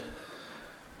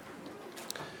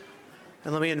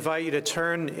And let me invite you to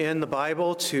turn in the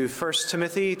Bible to 1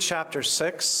 Timothy chapter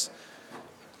 6.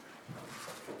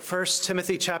 1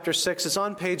 Timothy chapter 6 is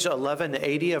on page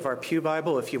 1180 of our Pew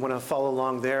Bible. If you want to follow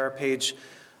along there, page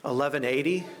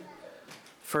 1180.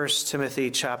 1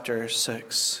 Timothy chapter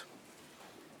 6.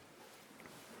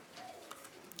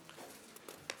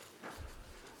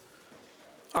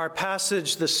 Our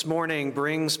passage this morning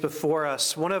brings before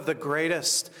us one of the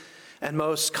greatest and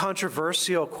most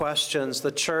controversial questions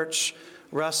the church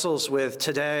wrestles with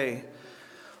today.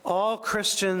 All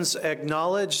Christians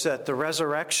acknowledge that the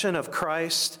resurrection of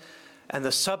Christ and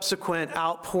the subsequent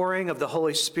outpouring of the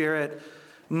Holy Spirit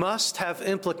must have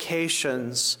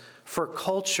implications for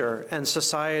culture and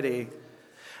society.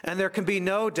 And there can be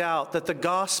no doubt that the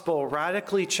gospel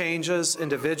radically changes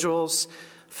individuals,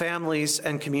 families,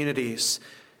 and communities.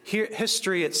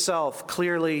 History itself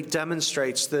clearly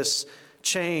demonstrates this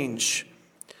change.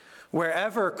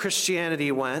 Wherever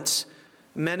Christianity went,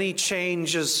 many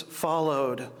changes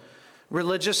followed.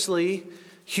 Religiously,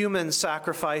 human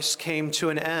sacrifice came to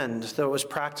an end, though it was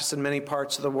practiced in many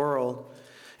parts of the world.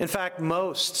 In fact,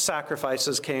 most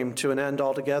sacrifices came to an end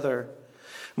altogether.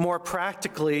 More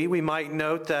practically, we might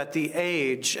note that the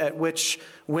age at which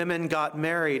women got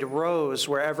married rose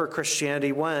wherever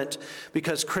Christianity went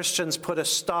because Christians put a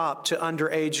stop to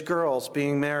underage girls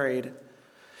being married.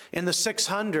 In the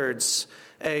 600s,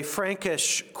 a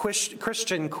Frankish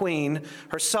Christian queen,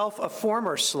 herself a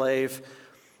former slave,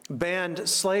 banned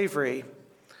slavery.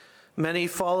 Many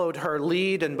followed her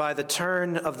lead, and by the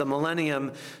turn of the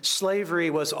millennium,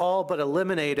 slavery was all but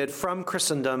eliminated from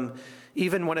Christendom,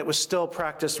 even when it was still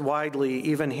practiced widely,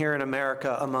 even here in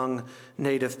America among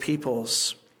native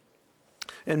peoples.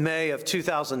 In May of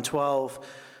 2012,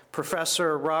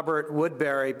 Professor Robert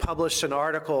Woodbury published an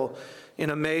article in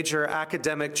a major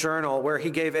academic journal where he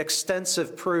gave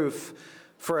extensive proof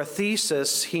for a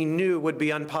thesis he knew would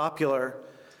be unpopular.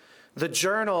 The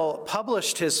journal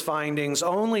published his findings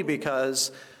only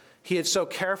because he had so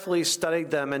carefully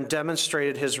studied them and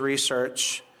demonstrated his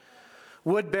research.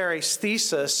 Woodbury's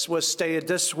thesis was stated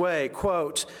this way,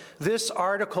 quote, "This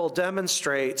article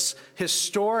demonstrates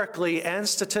historically and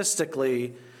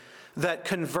statistically that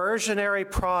conversionary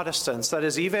Protestants, that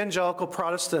is evangelical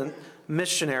Protestant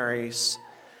missionaries,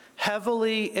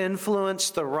 heavily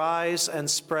influenced the rise and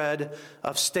spread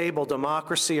of stable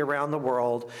democracy around the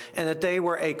world, and that they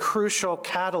were a crucial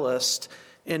catalyst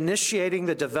initiating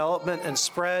the development and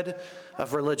spread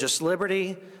of religious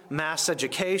liberty, mass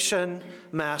education,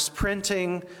 mass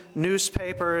printing,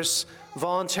 newspapers,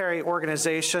 voluntary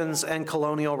organizations, and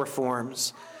colonial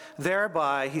reforms.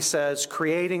 Thereby," he says,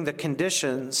 "creating the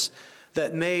conditions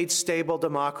that made stable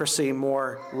democracy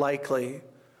more likely."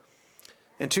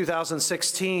 In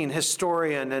 2016,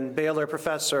 historian and Baylor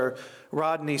professor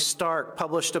Rodney Stark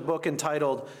published a book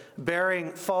entitled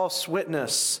 "Bearing False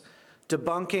Witness: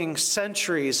 Debunking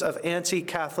Centuries of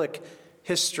Anti-Catholic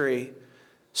History."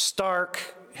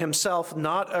 Stark, himself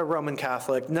not a Roman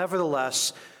Catholic,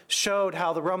 nevertheless showed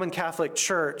how the Roman Catholic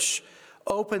Church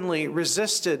openly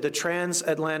resisted the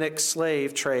transatlantic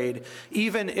slave trade,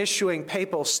 even issuing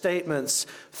papal statements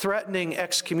threatening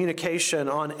excommunication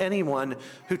on anyone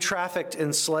who trafficked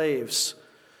in slaves.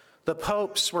 The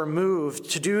popes were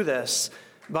moved to do this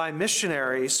by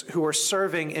missionaries who were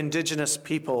serving indigenous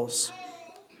peoples.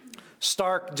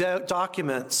 Stark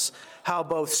documents how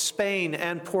both Spain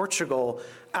and Portugal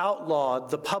outlawed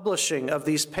the publishing of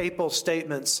these papal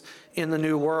statements in the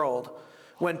New World.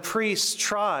 When priests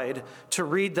tried to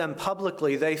read them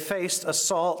publicly, they faced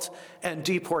assault and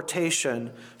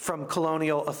deportation from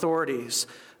colonial authorities.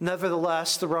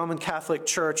 Nevertheless, the Roman Catholic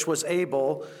Church was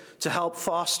able to help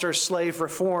foster slave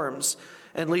reforms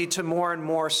and lead to more and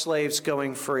more slaves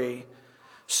going free.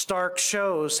 Stark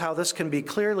shows how this can be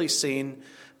clearly seen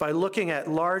by looking at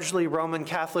largely Roman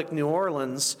Catholic New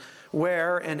Orleans,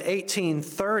 where in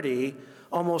 1830,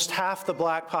 almost half the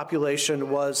black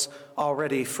population was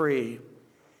already free.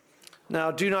 Now,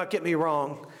 do not get me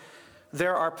wrong.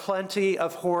 There are plenty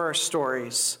of horror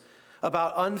stories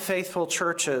about unfaithful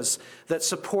churches that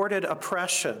supported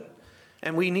oppression,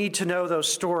 and we need to know those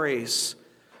stories.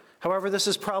 However, this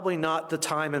is probably not the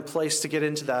time and place to get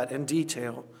into that in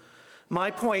detail. My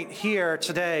point here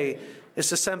today is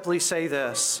to simply say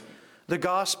this: the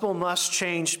gospel must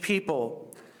change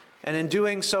people, and in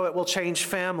doing so, it will change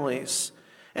families,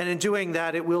 and in doing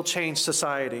that, it will change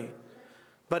society.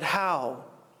 But how?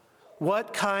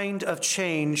 What kind of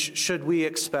change should we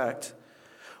expect?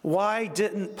 Why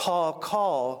didn't Paul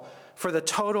call for the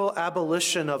total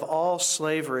abolition of all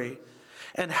slavery?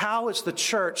 And how is the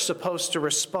church supposed to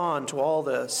respond to all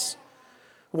this?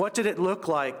 What did it look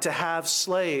like to have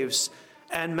slaves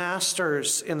and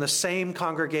masters in the same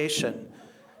congregation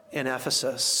in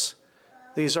Ephesus?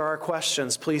 These are our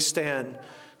questions. Please stand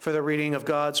for the reading of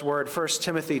God's word. 1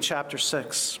 Timothy chapter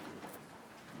 6,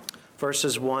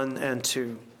 verses 1 and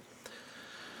 2.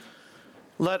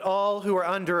 Let all who are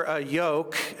under a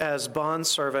yoke as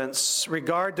bondservants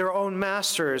regard their own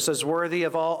masters as worthy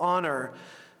of all honor,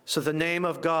 so the name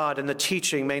of God and the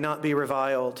teaching may not be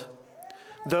reviled.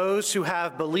 Those who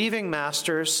have believing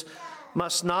masters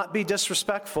must not be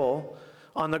disrespectful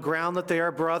on the ground that they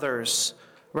are brothers.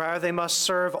 Rather, they must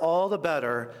serve all the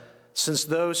better, since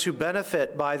those who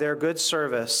benefit by their good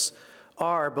service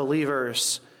are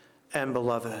believers and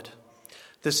beloved.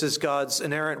 This is God's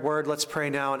inerrant word. Let's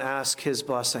pray now and ask his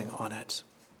blessing on it.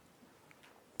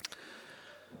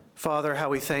 Father, how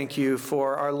we thank you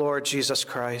for our Lord Jesus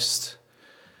Christ.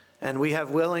 And we have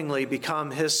willingly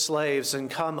become his slaves and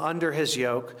come under his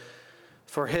yoke.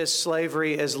 For his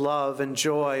slavery is love and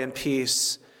joy and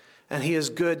peace, and he is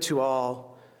good to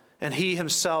all. And he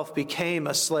himself became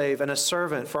a slave and a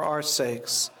servant for our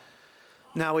sakes.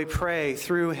 Now we pray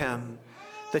through him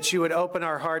that you would open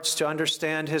our hearts to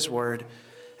understand his word,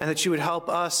 and that you would help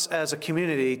us as a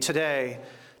community today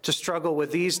to struggle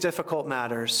with these difficult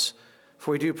matters.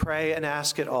 For we do pray and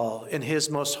ask it all in his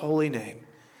most holy name.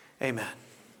 Amen.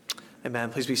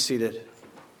 Amen. Please be seated.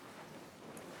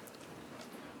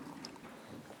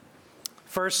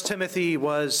 1 Timothy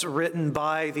was written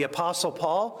by the Apostle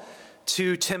Paul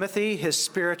to Timothy, his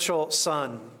spiritual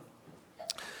son.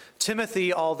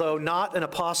 Timothy, although not an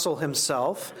apostle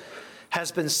himself,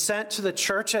 has been sent to the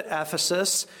church at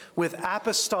Ephesus with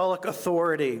apostolic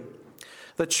authority.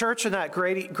 The church in that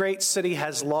great city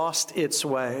has lost its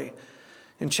way.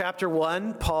 In chapter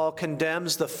 1, Paul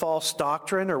condemns the false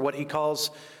doctrine, or what he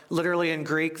calls literally in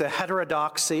Greek, the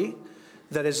heterodoxy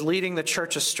that is leading the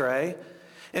church astray.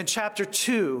 In chapter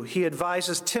 2, he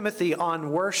advises Timothy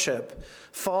on worship.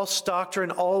 False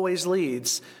doctrine always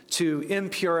leads to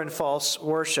impure and false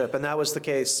worship, and that was the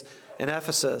case in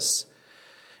Ephesus.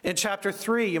 In chapter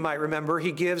 3, you might remember,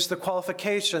 he gives the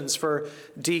qualifications for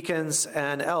deacons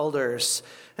and elders.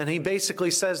 And he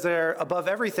basically says there, above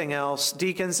everything else,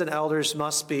 deacons and elders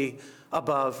must be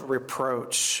above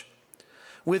reproach.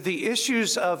 With the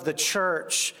issues of the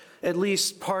church at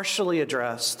least partially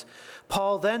addressed,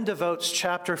 Paul then devotes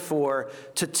chapter 4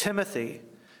 to Timothy,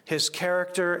 his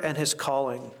character and his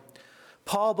calling.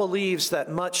 Paul believes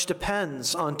that much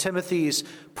depends on Timothy's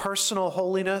personal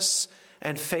holiness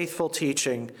and faithful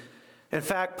teaching. In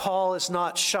fact, Paul is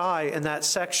not shy in that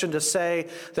section to say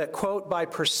that, quote, by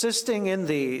persisting in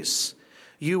these,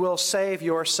 you will save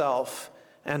yourself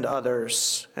and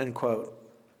others, end quote.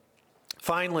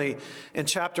 Finally, in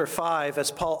chapter 5,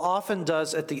 as Paul often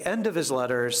does at the end of his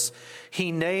letters,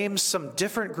 he names some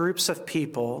different groups of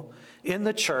people in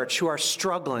the church who are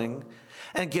struggling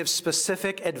and gives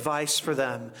specific advice for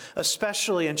them.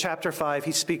 Especially in chapter 5,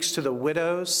 he speaks to the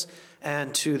widows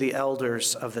and to the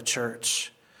elders of the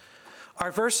church.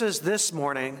 Our verses this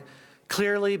morning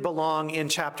clearly belong in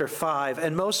chapter 5,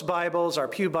 and most Bibles, our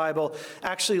Pew Bible,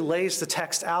 actually lays the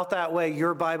text out that way.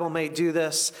 Your Bible may do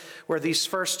this, where these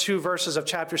first two verses of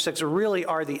chapter 6 really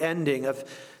are the ending of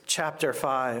chapter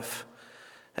 5.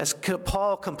 As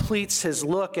Paul completes his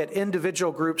look at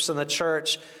individual groups in the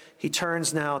church, he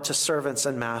turns now to servants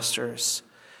and masters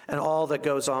and all that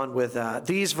goes on with that.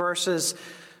 These verses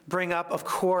bring up, of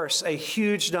course, a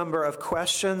huge number of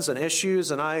questions and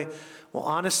issues, and I will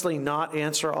honestly not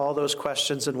answer all those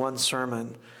questions in one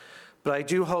sermon. But I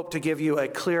do hope to give you a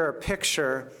clearer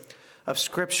picture of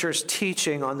Scripture's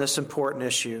teaching on this important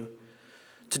issue.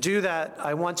 To do that,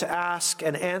 I want to ask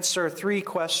and answer three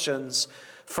questions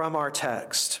from our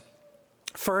text.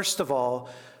 First of all,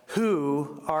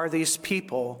 who are these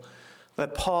people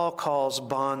that Paul calls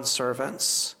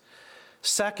bondservants?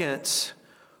 Second,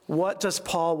 what does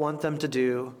Paul want them to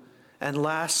do? And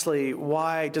lastly,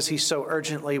 why does he so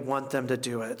urgently want them to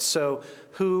do it? So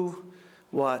who,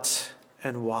 what,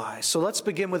 and why? So let's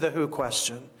begin with the who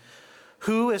question.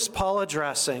 Who is Paul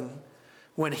addressing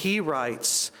when he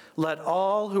writes, "Let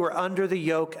all who are under the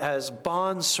yoke as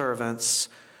bondservants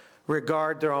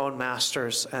regard their own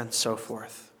masters," and so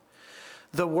forth?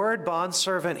 The word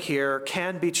bondservant here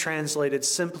can be translated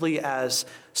simply as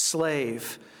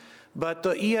slave. But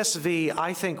the ESV,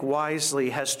 I think wisely,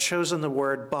 has chosen the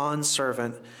word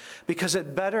bondservant because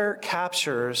it better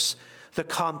captures the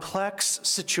complex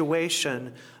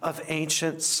situation of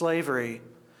ancient slavery.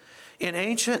 In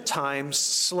ancient times,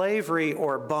 slavery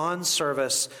or bond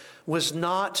service was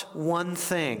not one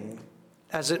thing,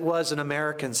 as it was in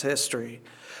Americans' history.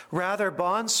 Rather,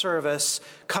 bond service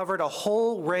covered a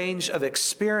whole range of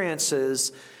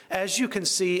experiences as you can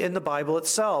see in the Bible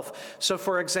itself. So,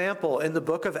 for example, in the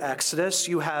book of Exodus,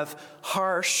 you have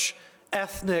harsh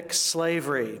ethnic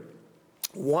slavery.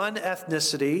 One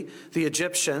ethnicity, the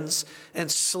Egyptians,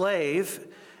 enslave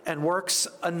and works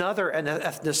another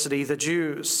ethnicity, the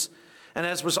Jews. And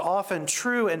as was often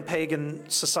true in pagan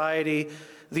society,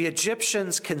 the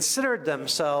Egyptians considered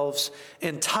themselves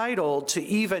entitled to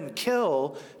even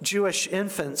kill Jewish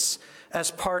infants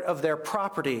as part of their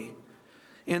property.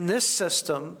 In this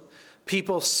system,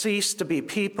 people cease to be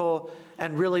people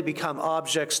and really become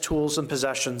objects, tools, and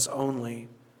possessions only.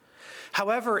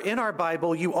 However, in our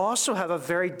Bible, you also have a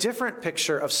very different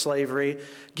picture of slavery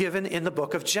given in the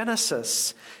book of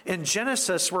Genesis. In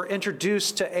Genesis, we're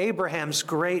introduced to Abraham's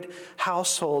great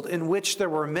household in which there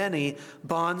were many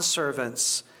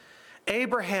bondservants.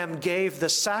 Abraham gave the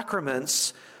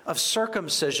sacraments of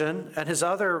circumcision and his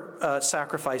other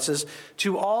sacrifices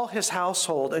to all his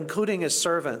household, including his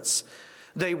servants.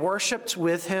 They worshiped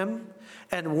with him,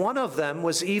 and one of them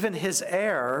was even his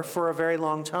heir for a very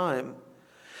long time.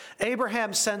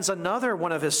 Abraham sends another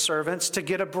one of his servants to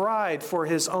get a bride for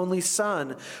his only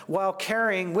son, while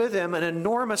carrying with him an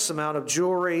enormous amount of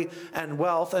jewelry and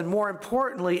wealth. And more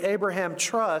importantly, Abraham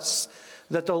trusts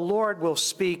that the Lord will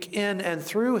speak in and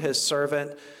through his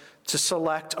servant to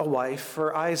select a wife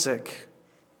for Isaac.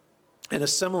 In a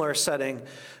similar setting,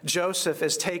 Joseph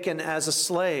is taken as a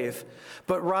slave,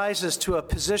 but rises to a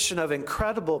position of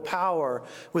incredible power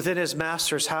within his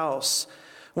master's house.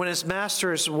 When his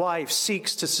master's wife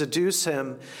seeks to seduce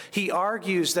him, he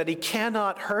argues that he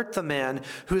cannot hurt the man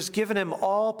who has given him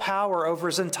all power over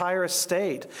his entire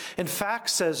estate. In fact,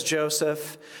 says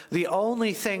Joseph, the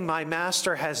only thing my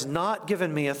master has not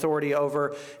given me authority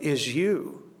over is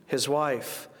you, his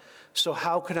wife. So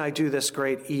how can I do this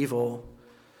great evil?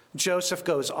 Joseph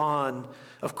goes on,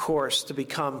 of course, to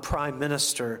become prime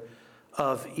minister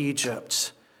of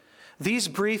Egypt. These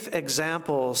brief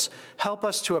examples help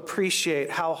us to appreciate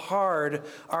how hard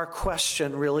our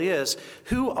question really is.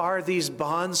 Who are these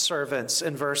bondservants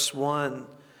in verse 1?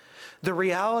 The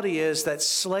reality is that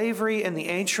slavery in the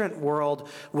ancient world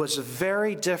was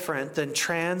very different than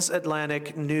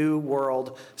transatlantic New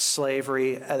World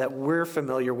slavery that we're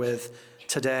familiar with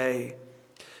today.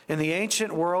 In the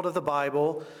ancient world of the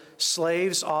Bible,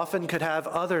 slaves often could have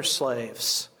other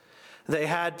slaves. They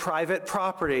had private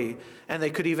property, and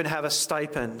they could even have a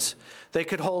stipend. They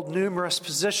could hold numerous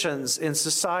positions in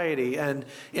society and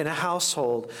in a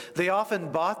household. They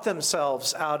often bought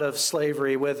themselves out of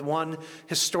slavery, with one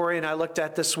historian I looked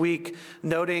at this week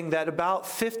noting that about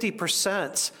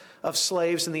 50% of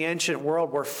slaves in the ancient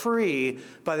world were free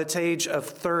by the age of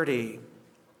 30.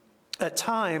 At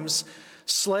times,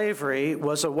 slavery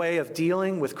was a way of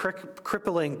dealing with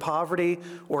crippling poverty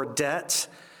or debt.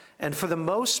 And for the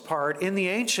most part, in the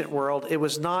ancient world, it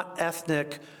was not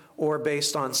ethnic or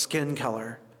based on skin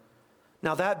color.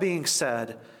 Now, that being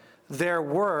said, there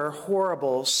were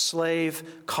horrible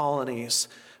slave colonies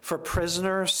for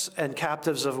prisoners and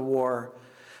captives of war.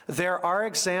 There are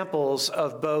examples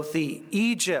of both the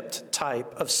Egypt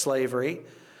type of slavery,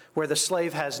 where the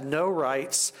slave has no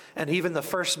rights and even the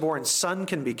firstborn son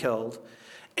can be killed,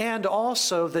 and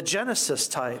also the Genesis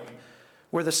type,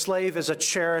 where the slave is a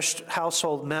cherished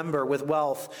household member with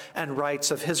wealth and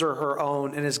rights of his or her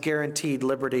own and is guaranteed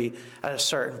liberty at a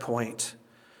certain point.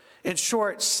 In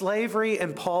short, slavery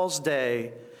in Paul's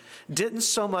day didn't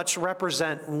so much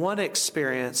represent one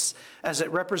experience as it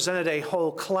represented a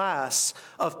whole class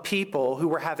of people who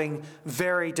were having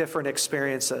very different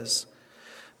experiences.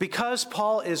 Because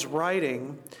Paul is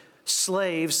writing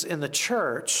slaves in the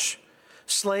church,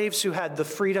 slaves who had the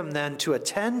freedom then to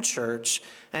attend church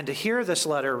and to hear this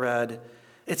letter read,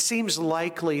 it seems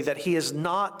likely that he is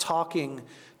not talking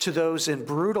to those in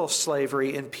brutal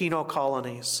slavery in penal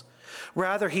colonies.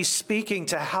 Rather, he's speaking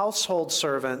to household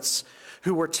servants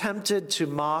who were tempted to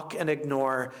mock and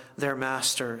ignore their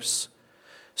masters.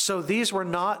 So these were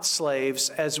not slaves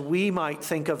as we might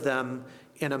think of them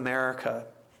in America.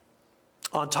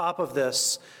 On top of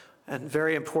this, and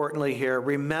very importantly here,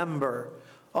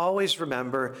 always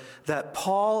remember that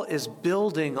Paul is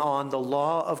building on the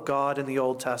law of God in the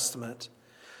Old Testament.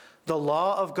 The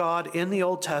law of God in the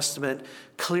Old Testament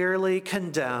clearly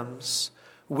condemns,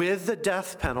 with the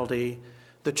death penalty,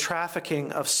 the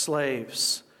trafficking of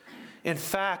slaves. In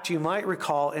fact, you might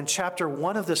recall in chapter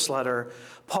 1 of this letter,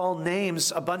 Paul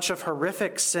names a bunch of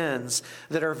horrific sins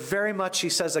that are very much, he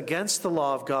says, against the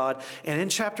law of God. And in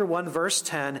chapter 1, verse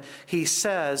 10, he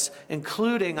says,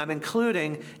 I'm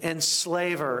including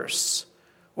enslavers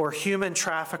or human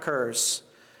traffickers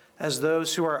as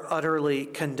those who are utterly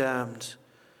condemned.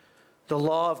 The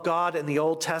law of God in the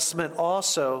Old Testament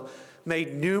also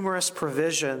made numerous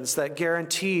provisions that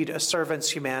guaranteed a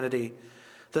servant's humanity.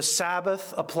 The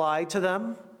Sabbath applied to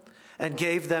them and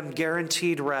gave them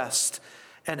guaranteed rest,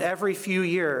 and every few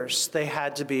years they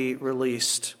had to be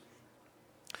released.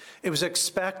 It was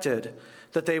expected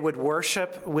that they would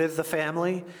worship with the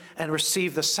family and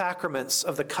receive the sacraments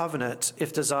of the covenant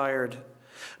if desired.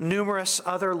 Numerous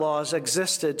other laws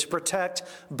existed to protect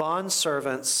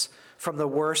bondservants from the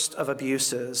worst of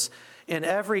abuses. In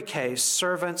every case,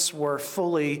 servants were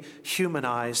fully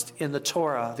humanized in the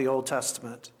Torah, the Old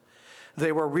Testament.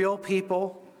 They were real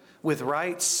people with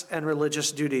rights and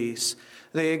religious duties.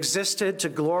 They existed to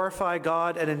glorify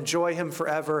God and enjoy Him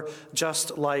forever,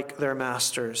 just like their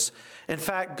masters. In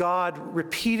fact, God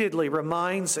repeatedly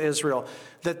reminds Israel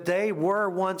that they were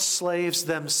once slaves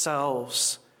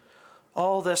themselves.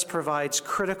 All this provides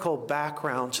critical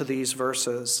background to these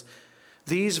verses.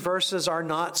 These verses are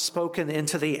not spoken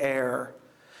into the air.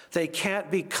 They can't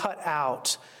be cut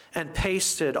out and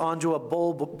pasted onto a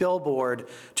billboard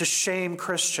to shame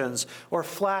Christians or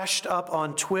flashed up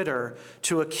on Twitter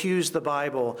to accuse the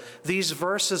Bible. These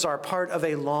verses are part of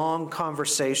a long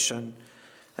conversation,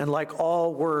 and like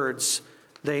all words,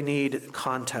 they need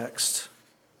context.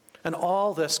 And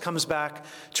all this comes back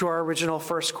to our original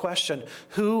first question: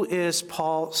 who is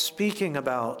Paul speaking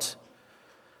about?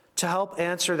 To help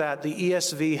answer that, the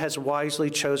ESV has wisely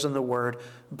chosen the word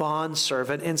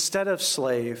bondservant instead of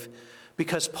slave,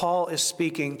 because Paul is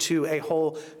speaking to a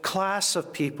whole class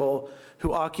of people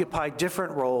who occupy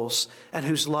different roles and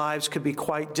whose lives could be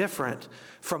quite different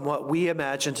from what we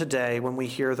imagine today when we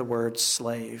hear the word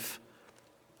slave.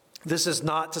 This is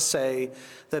not to say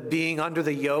that being under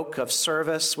the yoke of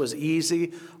service was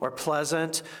easy or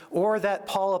pleasant, or that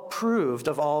Paul approved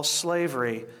of all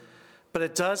slavery, but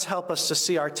it does help us to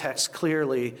see our text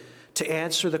clearly to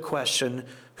answer the question,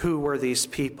 who were these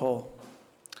people?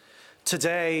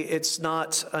 Today, it's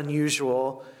not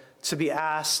unusual to be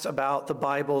asked about the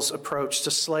Bible's approach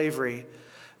to slavery.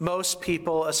 Most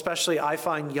people, especially I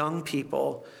find young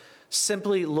people,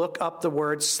 simply look up the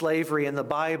word slavery in the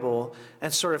Bible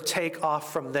and sort of take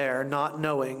off from there, not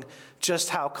knowing just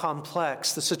how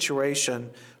complex the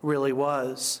situation really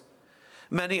was.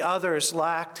 Many others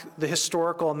lacked the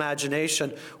historical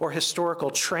imagination or historical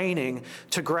training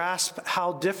to grasp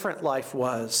how different life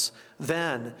was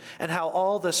then and how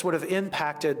all this would have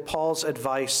impacted Paul's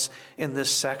advice in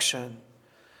this section.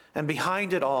 And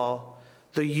behind it all,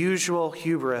 the usual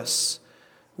hubris.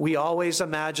 We always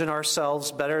imagine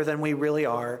ourselves better than we really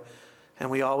are, and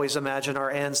we always imagine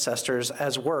our ancestors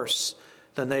as worse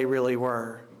than they really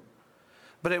were.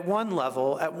 But at one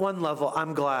level,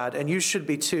 I'm glad, and you should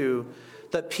be too,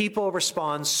 that people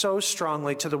respond so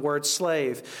strongly to the word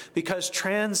slave, because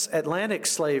transatlantic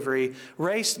slavery,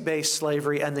 race-based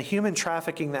slavery, and the human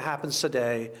trafficking that happens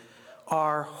today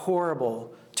are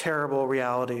horrible, terrible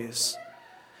realities.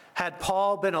 Had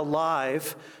Paul been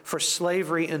alive for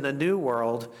slavery in the New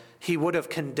World, he would have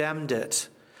condemned it.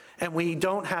 And we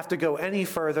don't have to go any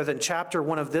further than chapter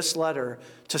 1 of this letter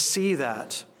to see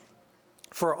that.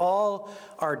 For all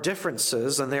our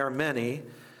differences, and there are many,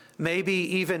 maybe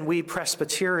even we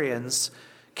Presbyterians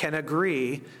can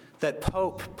agree that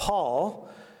Pope Paul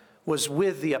was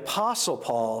with the Apostle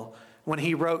Paul when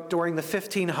he wrote during the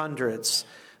 1500s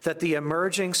that the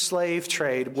emerging slave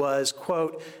trade was,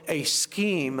 quote, a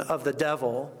scheme of the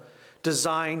devil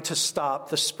designed to stop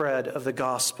the spread of the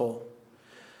gospel.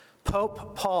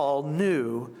 Pope Paul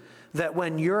knew that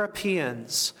when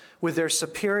Europeans, with their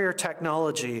superior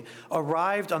technology,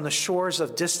 arrived on the shores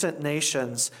of distant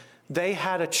nations, they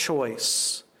had a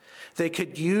choice. They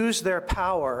could use their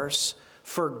powers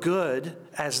for good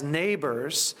as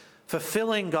neighbors,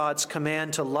 fulfilling God's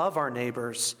command to love our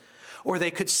neighbors, or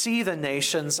they could see the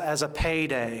nations as a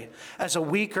payday, as a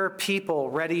weaker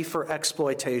people ready for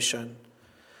exploitation.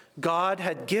 God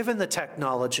had given the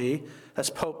technology, as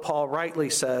Pope Paul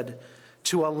rightly said,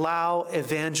 to allow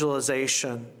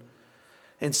evangelization.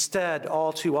 Instead,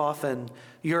 all too often,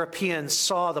 Europeans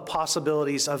saw the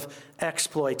possibilities of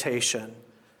exploitation.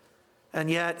 And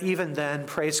yet, even then,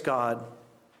 praise God,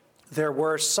 there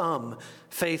were some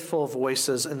faithful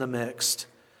voices in the mix.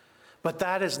 But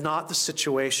that is not the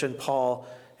situation Paul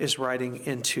is writing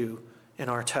into in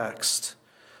our text.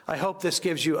 I hope this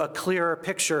gives you a clearer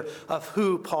picture of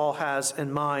who Paul has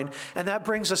in mind. And that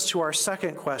brings us to our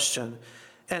second question,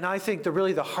 and I think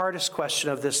the hardest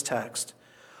question of this text.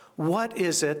 What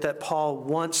is it that Paul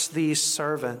wants these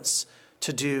servants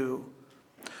to do?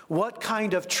 What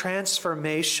kind of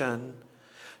transformation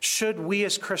should we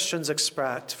as Christians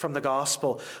expect from the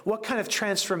gospel? What kind of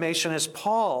transformation is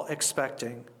Paul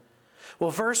expecting? Well,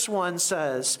 verse 1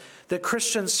 says that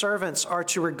Christian servants are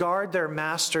to regard their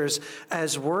masters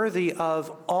as worthy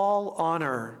of all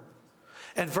honor.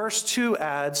 And verse 2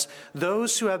 adds,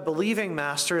 those who have believing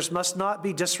masters must not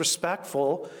be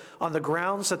disrespectful on the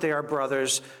grounds that they are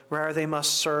brothers, rather they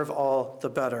must serve all the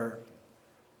better.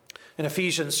 In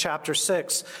Ephesians chapter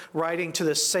 6, writing to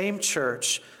the same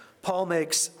church, Paul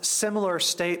makes similar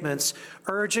statements,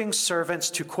 urging servants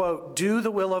to, quote, do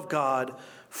the will of God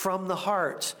from the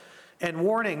heart, and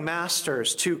warning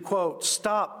masters to, quote,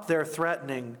 stop their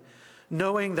threatening,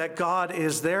 knowing that God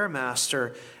is their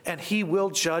master and he will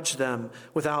judge them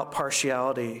without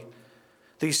partiality.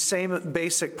 These same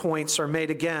basic points are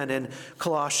made again in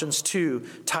Colossians 2,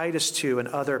 Titus 2, and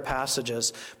other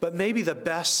passages. But maybe the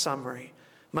best summary,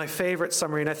 my favorite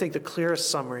summary, and I think the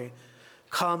clearest summary,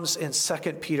 comes in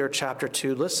 2 Peter chapter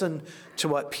 2. Listen to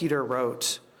what Peter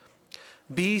wrote.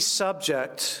 Be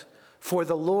subject for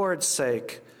the Lord's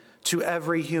sake to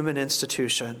every human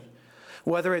institution,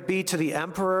 whether it be to the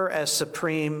emperor as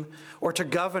supreme or to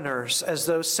governors as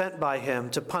those sent by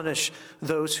him to punish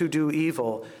those who do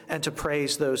evil and to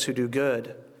praise those who do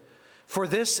good. For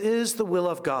this is the will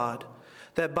of God,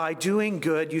 that by doing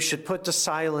good you should put to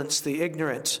silence the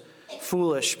ignorant,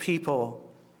 foolish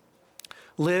people.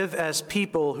 Live as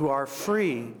people who are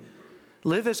free.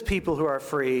 Live as people who are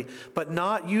free, but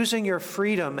not using your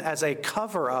freedom as a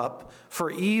cover-up for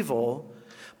evil,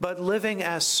 but living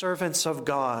as servants of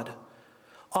God.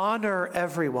 Honor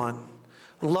everyone.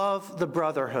 Love the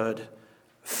brotherhood.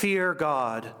 Fear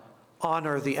God.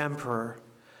 Honor the emperor.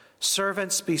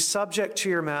 Servants, be subject to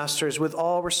your masters with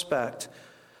all respect,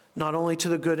 not only to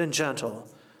the good and gentle,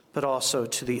 but also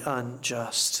to the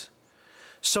unjust.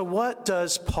 So what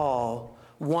does Paul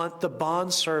want the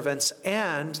bondservants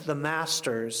and the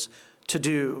masters to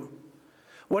do?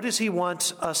 What does he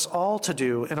want us all to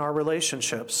do in our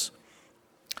relationships?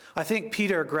 I think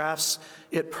Peter grasps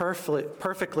it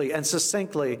perfectly and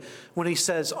succinctly when he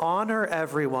says, honor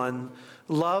everyone,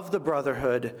 love the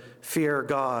brotherhood, fear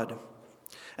God.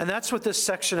 And that's what this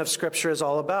section of Scripture is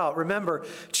all about. Remember,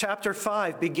 chapter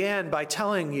 5 began by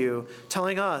telling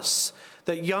us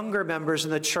that younger members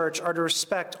in the church are to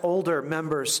respect older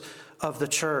members of the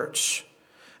church.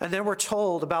 And then we're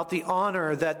told about the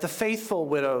honor that the faithful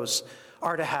widows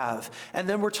are to have. And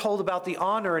then we're told about the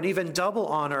honor, and even double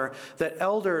honor, that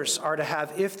elders are to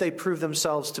have if they prove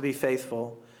themselves to be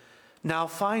faithful. Now,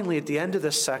 finally, at the end of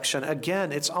this section,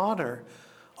 again, it's honor.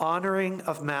 Honoring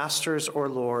of masters or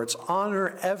lords.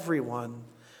 Honor everyone.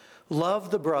 Love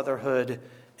the brotherhood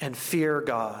and fear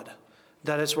God.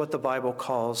 That is what the Bible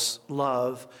calls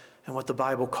love and what the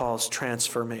Bible calls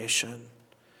transformation.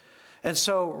 And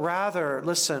so rather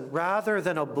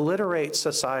than obliterate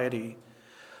society,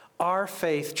 our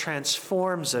faith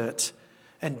transforms it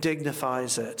and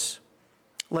dignifies it.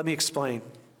 Let me explain.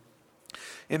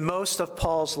 In most of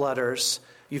Paul's letters,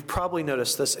 you've probably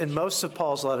noticed this, in most of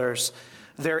Paul's letters,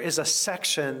 there is a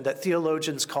section that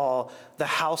theologians call the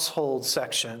household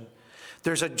section.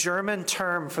 There's a German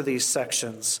term for these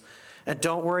sections. And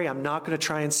don't worry, I'm not going to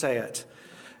try and say it.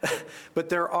 But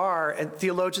there are, and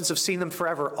theologians have seen them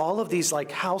forever, all of these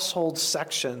like household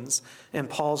sections in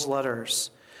Paul's letters.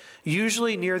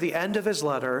 Usually near the end of his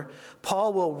letter,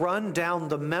 Paul will run down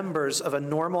the members of a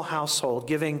normal household,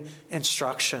 giving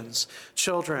instructions.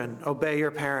 Children, obey your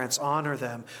parents, honor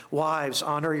them. Wives,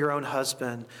 honor your own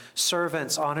husband.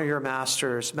 Servants, honor your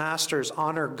masters. Masters,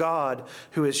 honor God,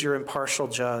 who is your impartial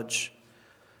judge.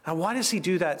 Now, why does he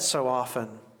do that so often?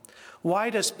 Why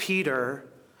does Peter,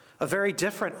 a very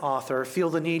different author,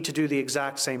 feel the need to do the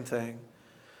exact same thing?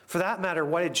 For that matter,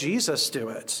 why did Jesus do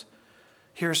it?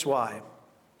 Here's why.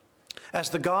 As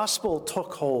the gospel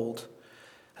took hold,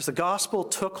 as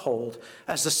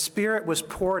the Spirit was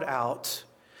poured out,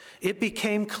 it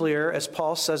became clear, as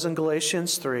Paul says in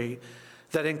Galatians 3,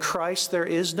 that in Christ there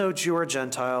is no Jew or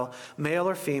Gentile, male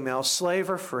or female, slave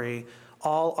or free,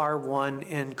 all are one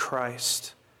in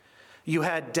Christ. You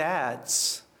had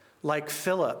dads like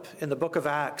Philip in the book of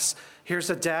Acts. Here's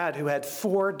a dad who had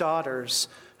 4 daughters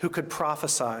who could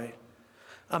prophesy.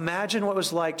 Imagine what it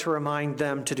was like to remind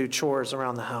them to do chores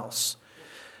around the house.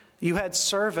 You had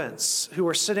servants who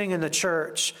were sitting in the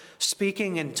church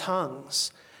speaking in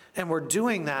tongues and were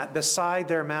doing that beside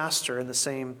their master in the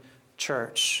same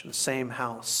church, the same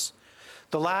house.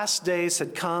 The last days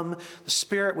had come, the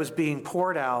Spirit was being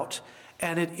poured out,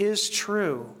 and it is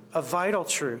true, a vital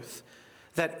truth,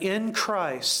 that in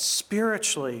Christ,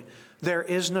 spiritually, there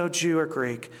is no Jew or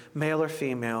Greek, male or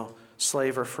female,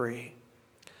 slave or free.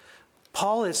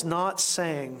 Paul is not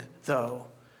saying, though,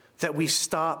 that we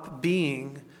stop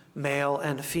being male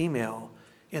and female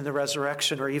in the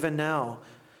resurrection or even now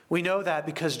We know that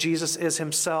because Jesus is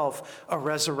himself a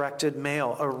resurrected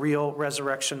male, a real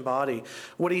resurrection body.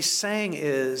 What he's saying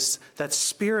is that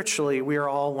spiritually we are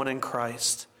all one in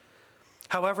Christ.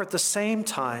 However, at the same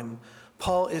time,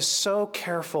 Paul is so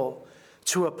careful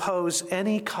to oppose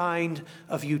any kind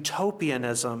of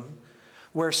utopianism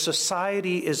where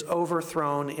society is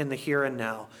overthrown in the here and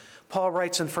now. Paul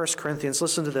writes in 1 Corinthians,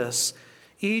 listen to this,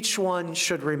 each one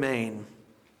should remain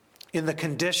in the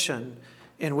condition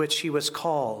in which he was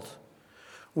called.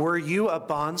 Were you a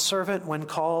bondservant when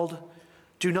called?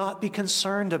 Do not be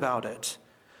concerned about it.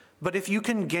 But if you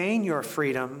can gain your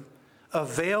freedom,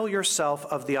 avail yourself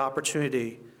of the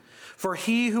opportunity. For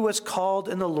he who was called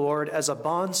in the Lord as a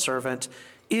bondservant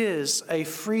is a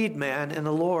freedman in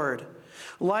the Lord.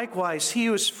 Likewise, he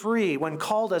who is free when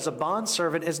called as a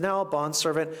bondservant is now a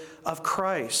bondservant of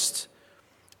Christ.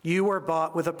 You were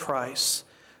bought with a price.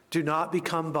 Do not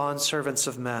become bondservants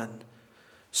of men.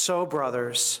 So,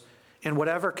 brothers, in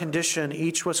whatever condition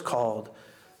each was called,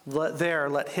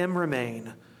 let him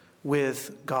remain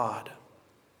with God.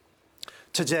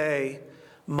 Today,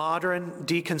 modern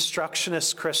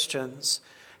deconstructionist Christians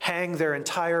hang their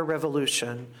entire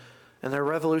revolution and their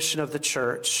revolution of the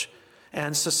church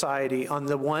and society on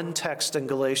the one text in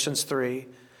Galatians 3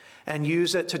 and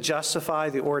use it to justify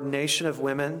the ordination of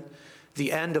women,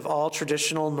 the end of all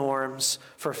traditional norms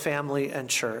for family and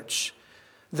church.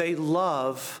 They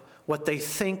love what they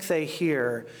think they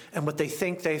hear and what they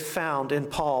think they found in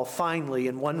Paul, finally,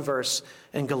 in one verse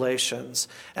in Galatians,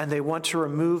 and they want to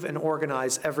remove and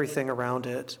organize everything around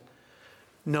it.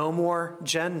 No more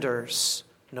genders,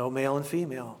 no male and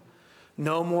female.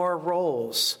 No more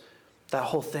roles. That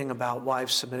whole thing about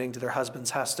wives submitting to their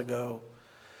husbands has to go.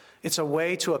 It's a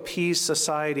way to appease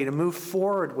society, to move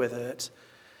forward with it,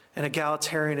 and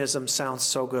egalitarianism sounds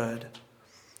so good.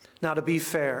 Now, to be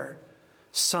fair,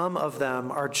 some of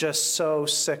them are just so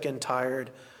sick and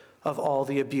tired of all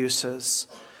the abuses.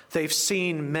 They've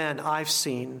seen men, I've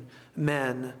seen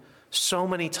men so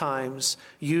many times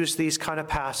use these kind of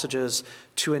passages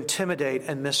to intimidate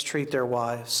and mistreat their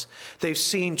wives. They've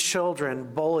seen children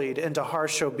bullied into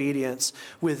harsh obedience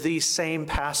with these same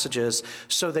passages,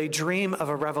 so they dream of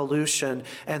a revolution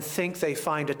and think they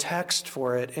find a text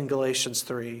for it in Galatians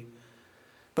 3.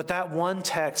 But that one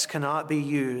text cannot be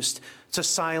used to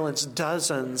silence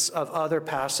dozens of other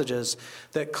passages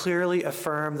that clearly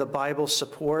affirm the Bible's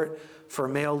support for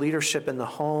male leadership in the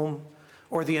home,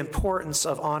 or the importance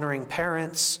of honoring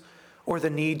parents, or the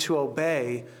need to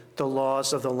obey the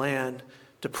laws of the land,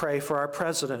 to pray for our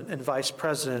president and vice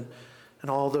president and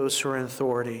all those who are in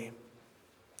authority.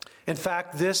 In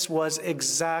fact, this was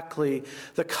exactly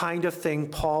the kind of thing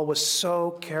Paul was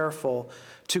so careful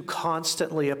to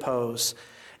constantly oppose.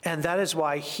 And that is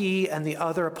why he and the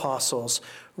other apostles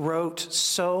wrote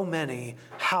so many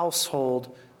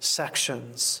household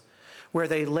sections where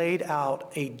they laid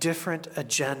out a different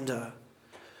agenda.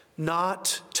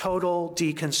 Not total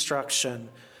deconstruction,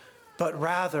 but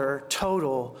rather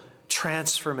total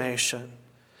transformation.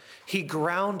 He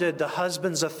grounded the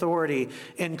husband's authority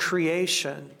in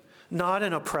creation, not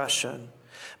in oppression.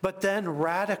 But then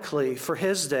radically, for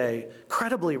his day,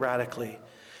 incredibly radically,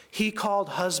 he called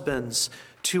husbands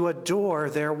to adore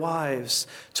their wives,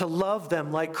 to love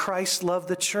them like Christ loved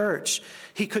the church.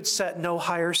 He could set no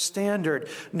higher standard,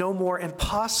 no more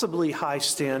impossibly high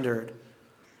standard.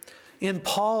 In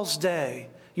Paul's day,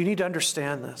 you need to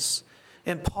understand this.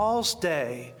 In Paul's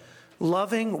day,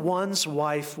 loving one's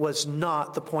wife was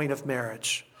not the point of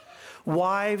marriage.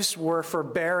 Wives were for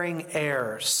bearing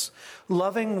heirs.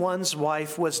 Loving one's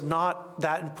wife was not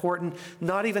that important,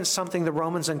 not even something the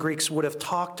Romans and Greeks would have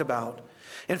talked about.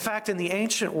 In fact, in the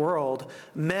ancient world,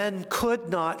 men could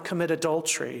not commit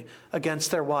adultery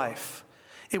against their wife.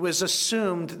 It was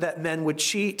assumed that men would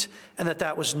cheat and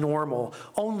that was normal.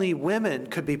 Only women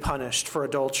could be punished for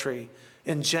adultery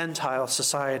in Gentile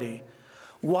society.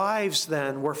 Wives,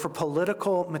 then, were for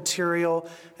political, material,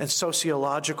 and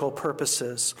sociological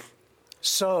purposes.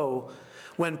 So,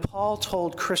 when Paul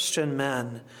told Christian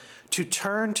men to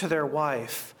turn to their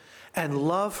wife and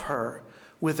love her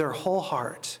with their whole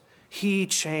heart, he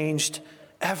changed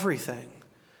everything,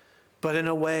 but in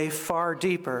a way far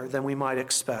deeper than we might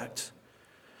expect.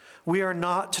 We are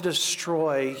not to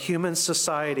destroy human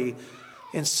society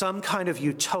in some kind of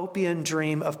utopian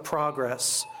dream of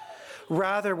progress.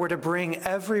 Rather, we're to bring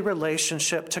every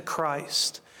relationship to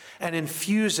Christ and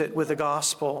infuse it with the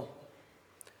gospel.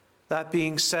 That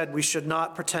being said, we should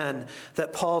not pretend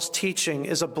that Paul's teaching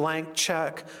is a blank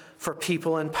check for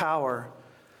people in power.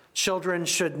 Children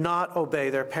should not obey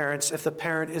their parents if the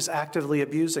parent is actively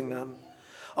abusing them.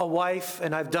 A wife,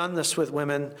 and I've done this with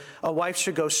women, a wife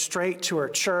should go straight to her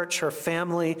church, her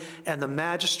family, and the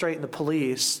magistrate and the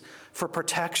police for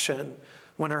protection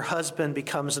when her husband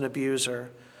becomes an abuser.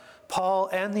 Paul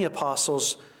and the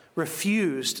apostles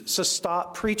refused to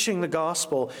stop preaching the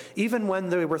gospel, even when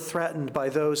they were threatened by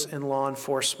those in law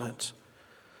enforcement.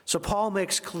 So Paul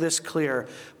makes this clear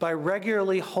by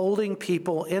regularly holding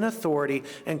people in authority,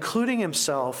 including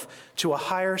himself, to a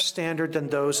higher standard than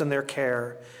those in their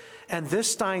care. And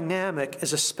this dynamic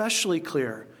is especially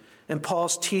clear in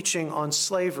Paul's teaching on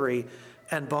slavery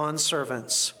and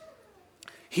bondservants.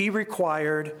 He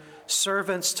required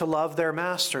servants to love their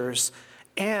masters,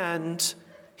 and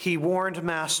he warned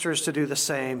masters to do the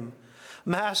same.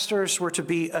 Masters were to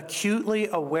be acutely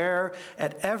aware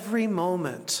at every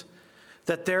moment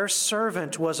that their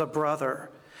servant was a brother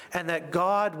and that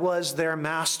God was their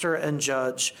master and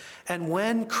judge. And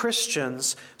when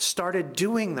Christians started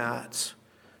doing that,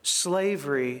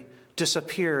 slavery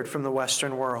disappeared from the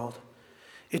Western world.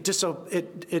 It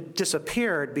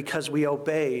disappeared because we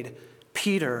obeyed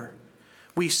Peter.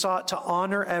 We sought to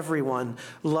honor everyone,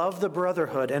 love the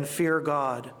brotherhood, and fear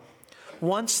God.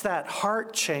 Once that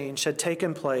heart change had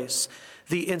taken place,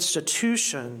 the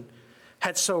institution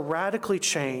had so radically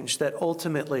changed that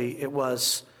ultimately it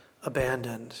was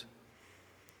abandoned.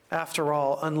 After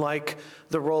all, unlike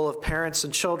the role of parents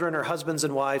and children or husbands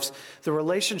and wives, the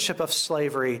relationship of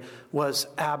slavery was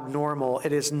abnormal.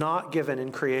 It is not given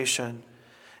in creation.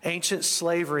 Ancient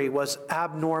slavery was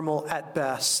abnormal at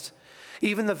best,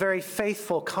 even the very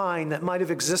faithful kind that might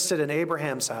have existed in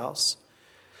Abraham's house.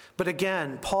 But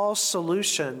again, Paul's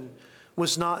solution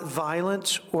was not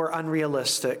violent or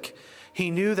unrealistic. He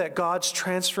knew that God's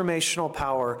transformational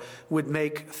power would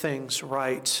make things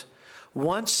right.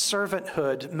 Once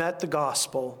servanthood met the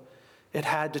gospel, it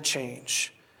had to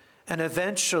change. And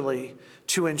eventually,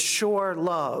 to ensure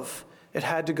love, it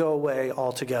had to go away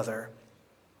altogether.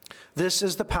 This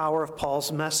is the power of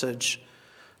Paul's message,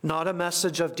 not a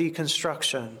message of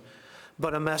deconstruction,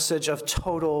 but a message of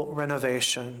total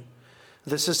renovation.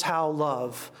 This is how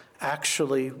love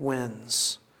actually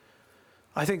wins.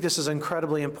 I think this is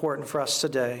incredibly important for us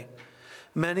today.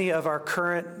 Many of our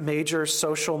current major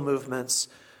social movements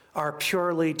are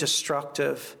purely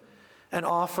destructive and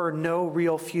offer no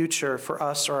real future for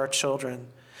us or our children.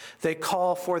 They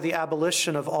call for the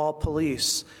abolition of all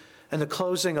police and the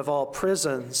closing of all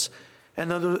prisons,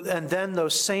 and then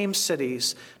those same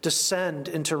cities descend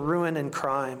into ruin and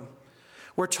crime.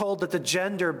 We're told that the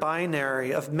gender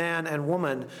binary of man and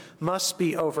woman must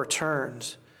be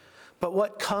overturned. But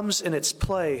what comes in its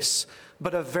place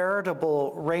but a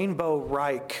veritable rainbow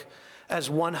Reich, as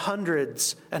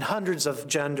hundreds and hundreds of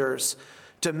genders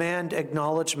demand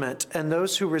acknowledgement, and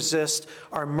those who resist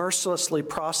are mercilessly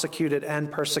prosecuted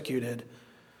and persecuted.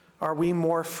 Are we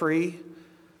more free?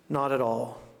 Not at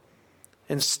all.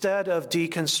 Instead of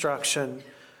deconstruction,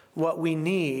 what we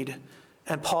need,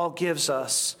 and Paul gives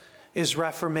us, is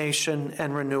reformation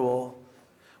and renewal.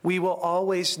 We will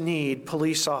always need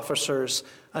police officers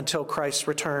until Christ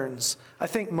returns. I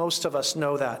think most of us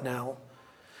know that now.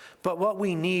 But what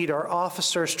we need are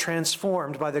officers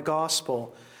transformed by the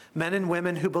gospel, men and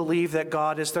women who believe that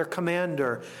God is their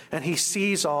commander and he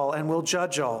sees all and will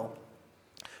judge all.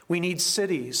 We need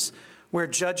cities where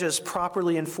judges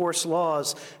properly enforce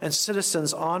laws and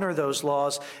citizens honor those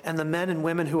laws and the men and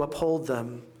women who uphold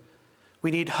them. We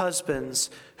need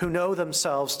husbands who know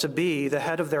themselves to be the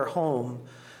head of their home,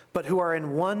 but who are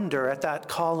in wonder at that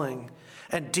calling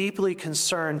and deeply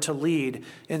concerned to lead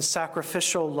in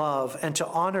sacrificial love and to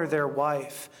honor their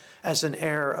wife as an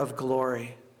heir of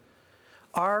glory.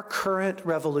 Our current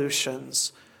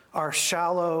revolutions are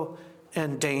shallow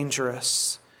and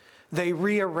dangerous. They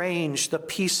rearrange the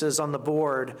pieces on the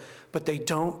board, but they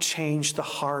don't change the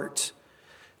heart.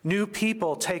 New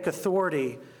people take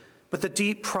authority, but the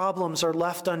deep problems are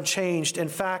left unchanged. In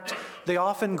fact, they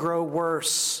often grow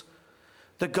worse.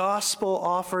 The gospel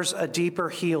offers a deeper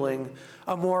healing,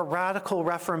 a more radical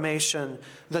reformation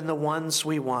than the ones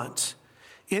we want.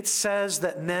 It says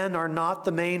that men are not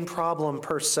the main problem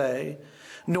per se,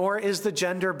 nor is the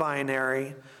gender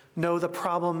binary. No, the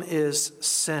problem is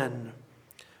sin.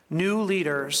 New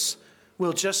leaders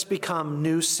will just become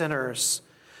new sinners.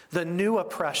 The new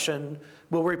oppression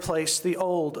will replace the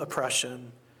old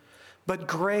oppression. But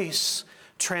grace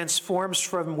transforms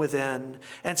from within,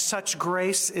 and such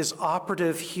grace is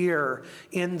operative here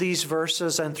in these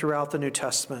verses and throughout the New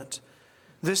Testament.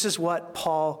 This is what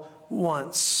Paul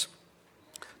wants.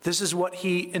 This is what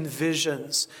he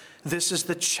envisions. This is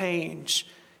the change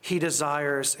he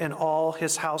desires in all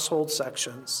his household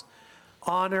sections.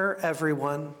 Honor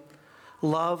everyone,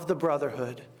 love the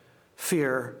brotherhood,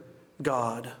 fear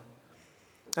God.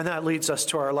 And that leads us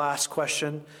to our last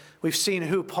question. We've seen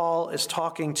who Paul is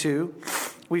talking to.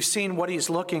 We've seen what he's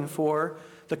looking for,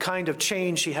 the kind of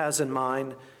change he has in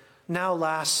mind. Now,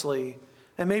 lastly,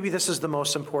 and maybe this is the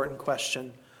most important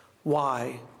question,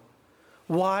 why?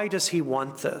 Why does he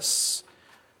want this?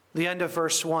 The end of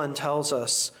verse 1 tells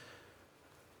us,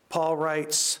 Paul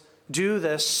writes, "Do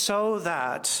this so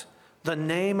that the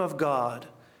name of God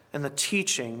and the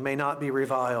teaching may not be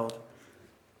reviled."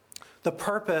 The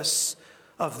purpose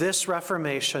of this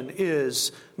Reformation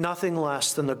is nothing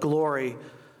less than the glory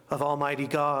of Almighty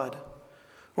God.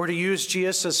 Or to use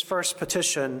Jesus' first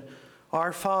petition,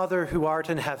 "Our Father who art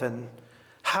in heaven,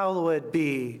 hallowed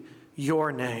be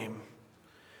your name."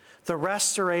 The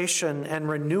restoration and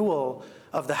renewal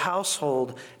of the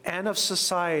household and of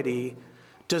society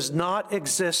does not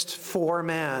exist for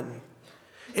man.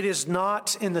 It is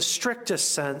not, in the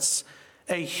strictest sense,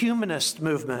 a humanist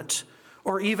movement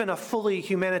or even a fully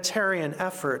humanitarian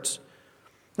effort.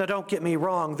 Now, don't get me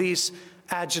wrong, these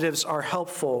adjectives are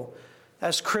helpful.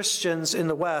 As Christians in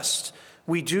the West,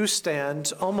 we do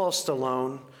stand almost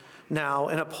alone now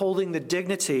in upholding the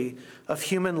dignity of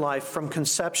human life from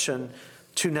conception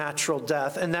to natural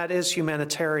death, and that is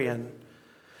humanitarian.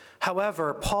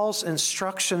 However, Paul's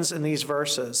instructions in these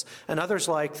verses, and others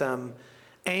like them,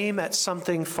 aim at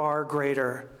something far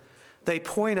greater. They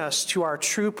point us to our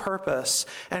true purpose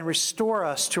and restore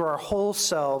us to our whole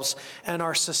selves and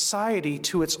our society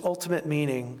to its ultimate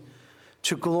meaning,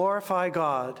 to glorify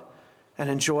God and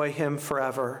enjoy Him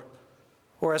forever.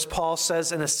 Or as Paul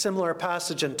says in a similar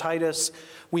passage in Titus,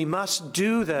 we must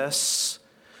do this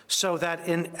so that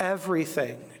in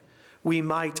everything we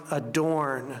might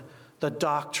adorn the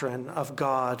doctrine of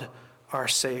God our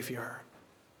Savior.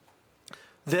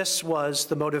 This was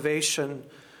the motivation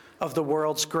of the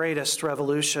world's greatest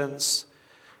revolutions.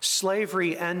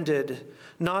 Slavery ended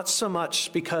not so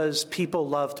much because people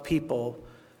loved people.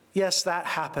 Yes, that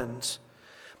happened.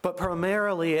 But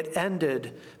primarily it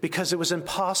ended because it was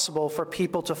impossible for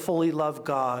people to fully love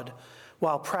God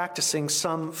while practicing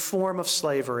some form of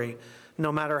slavery,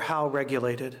 no matter how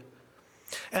regulated.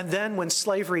 And then when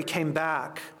slavery came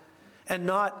back, and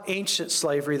not ancient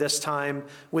slavery this time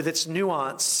with its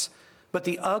nuance, but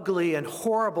the ugly and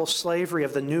horrible slavery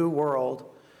of the New World,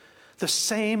 the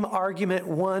same argument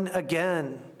won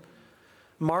again.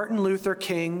 Martin Luther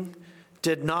King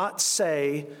did not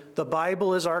say, "The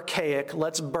Bible is archaic,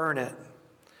 let's burn it."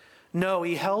 No,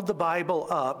 he held the Bible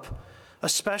up,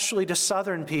 especially to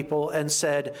Southern people, and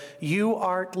said, "You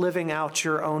aren't living out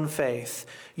your own faith.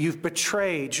 You've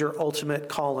betrayed your ultimate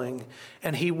calling."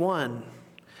 And he won.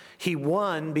 He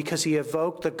won because he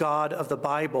evoked the God of the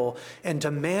Bible and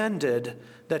demanded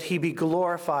that he be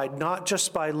glorified not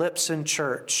just by lips in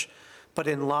church, but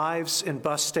in lives, in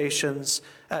bus stations,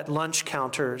 at lunch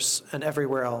counters, and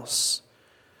everywhere else.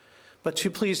 But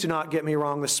please do not get me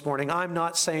wrong this morning. I'm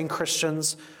not saying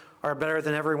Christians are better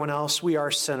than everyone else. We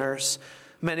are sinners.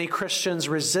 Many Christians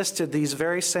resisted these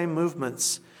very same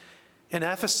movements. In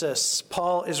Ephesus,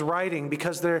 Paul is writing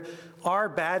because there are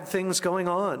bad things going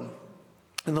on.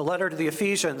 In the letter to the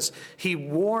Ephesians, he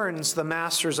warns the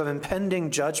masters of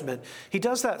impending judgment. He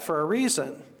does that for a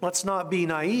reason. Let's not be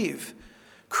naive.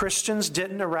 Christians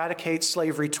didn't eradicate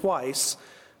slavery twice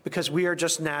because we are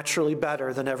just naturally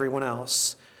better than everyone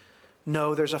else.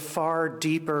 No, there's a far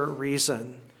deeper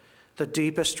reason, the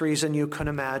deepest reason you can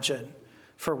imagine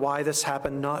for why this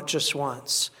happened not just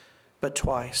once, but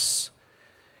twice.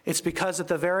 It's because at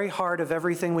the very heart of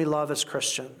everything we love as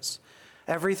Christians,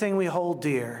 everything we hold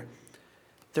dear,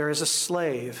 there is a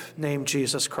slave named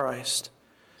Jesus Christ,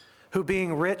 who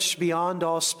being rich beyond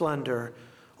all splendor,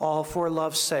 all for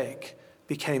love's sake,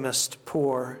 becamest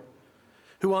poor,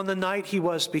 who on the night he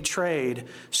was betrayed,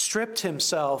 stripped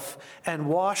himself and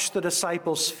washed the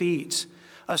disciples' feet,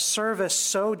 a service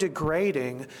so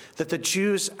degrading that the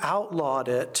Jews outlawed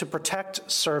it to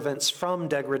protect servants from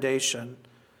degradation.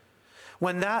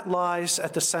 When that lies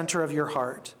at the center of your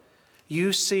heart,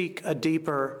 you seek a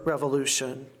deeper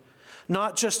revolution.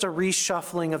 Not just a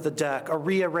reshuffling of the deck, a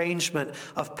rearrangement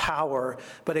of power,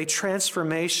 but a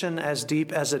transformation as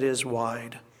deep as it is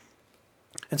wide.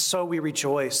 And so we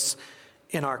rejoice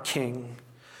in our King.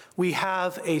 We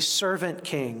have a servant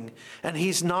king, and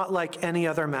he's not like any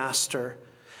other master.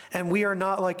 And we are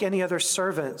not like any other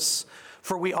servants,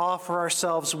 for we offer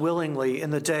ourselves willingly in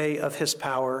the day of his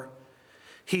power.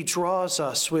 He draws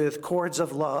us with cords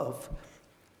of love.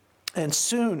 And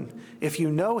soon, if you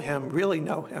know him, really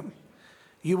know him,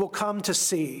 you will come to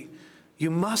see,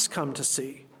 you must come to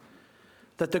see,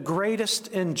 that the greatest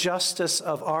injustice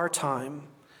of our time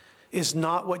is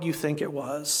not what you think it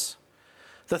was.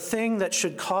 The thing that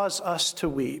should cause us to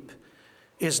weep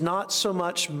is not so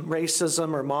much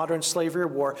racism or modern slavery or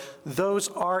war. Those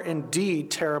are indeed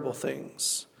terrible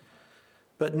things.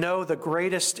 But no, the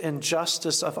greatest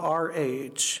injustice of our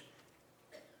age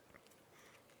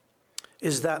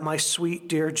is that my sweet,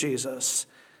 dear Jesus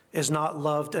is not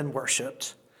loved and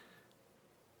worshiped,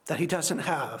 that he doesn't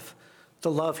have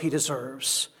the love he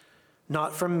deserves,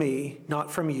 not from me,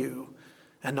 not from you,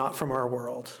 and not from our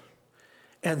world.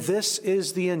 And this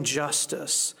is the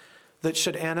injustice that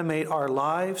should animate our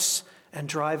lives and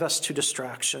drive us to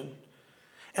distraction.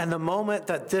 And the moment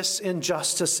that this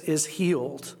injustice is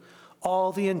healed,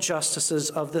 all the injustices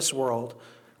of this world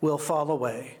will fall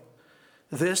away.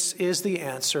 This is the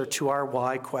answer to our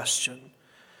why question.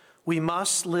 We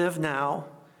must live now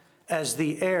as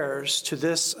the heirs to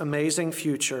this amazing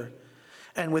future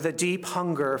and with a deep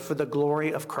hunger for the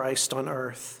glory of Christ on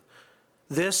earth.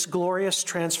 This glorious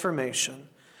transformation,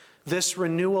 this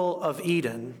renewal of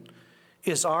Eden,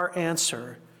 is our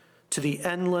answer to the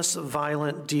endless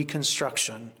violent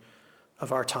deconstruction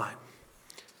of our time.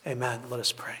 Amen. Let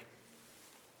us pray.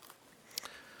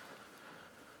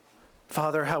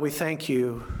 Father, how we thank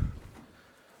you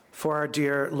for our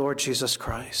dear Lord Jesus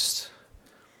Christ,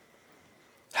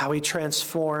 how he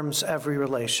transforms every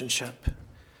relationship,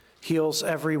 heals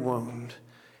every wound.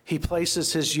 He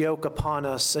places his yoke upon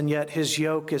us, and yet his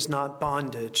yoke is not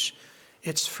bondage.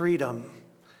 It's freedom,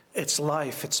 it's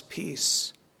life, it's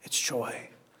peace, it's joy.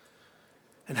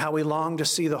 And how we long to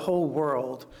see the whole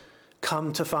world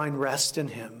come to find rest in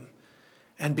him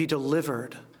and be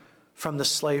delivered from the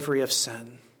slavery of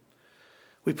sin.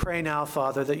 We pray now,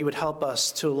 Father, that you would help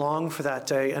us to long for that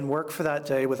day and work for that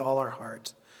day with all our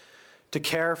heart, to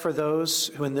care for those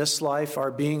who in this life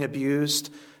are being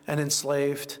abused and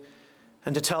enslaved,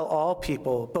 and to tell all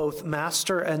people, both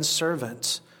master and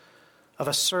servant, of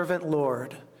a servant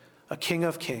Lord, a King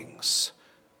of Kings,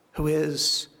 who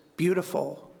is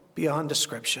beautiful beyond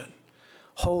description,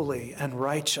 holy and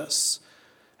righteous,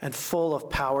 and full of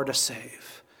power to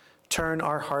save. Turn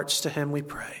our hearts to him, we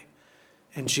pray.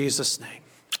 In Jesus' name,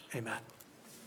 amen.